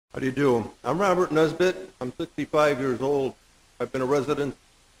How do you do? I'm Robert Nesbitt. I'm 65 years old. I've been a resident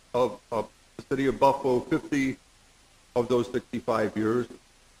of the city of Buffalo 50 of those 65 years.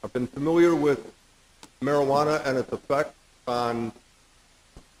 I've been familiar with marijuana and its effect on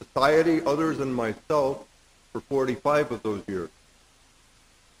society, others, and myself for 45 of those years.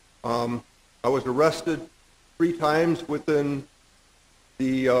 I was arrested 3 times within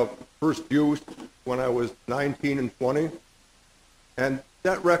the first use when I was 19 and 20, and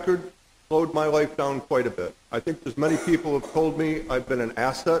that record slowed my life down quite a bit. I think there's many people have told me I've been an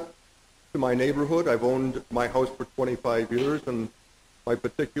asset to my neighborhood. I've owned my house for 25 years, and my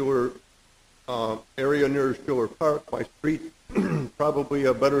particular area near Schiller Park, my street, probably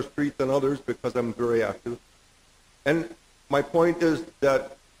a better street than others because I'm very active. And my point is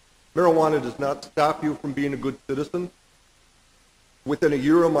that marijuana does not stop you from being a good citizen. Within a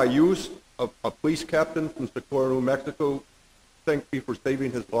year of my use, a police captain from Socorro, New Mexico, thanked me for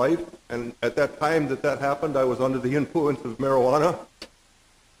saving his life. And at that time that happened, I was under the influence of marijuana.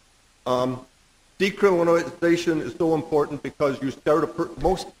 Decriminalization is so important because you start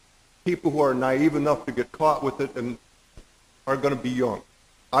most people who are naive enough to get caught with it and are going to be young.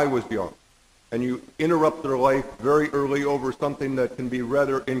 I was young. And you interrupt their life very early over something that can be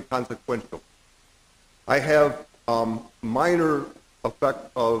rather inconsequential. I have minor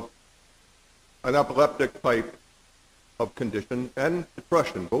effect of an epileptic type of condition and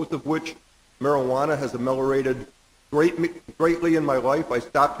depression, both of which marijuana has ameliorated greatly in my life. I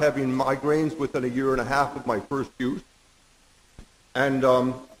stopped having migraines within a year and a half of my first use. And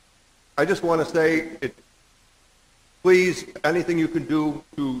I just want to say, please, anything you can do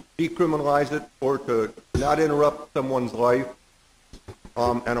to decriminalize it or to not interrupt someone's life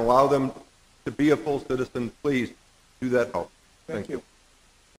and allow them to be a full citizen, please do that help. Thank you.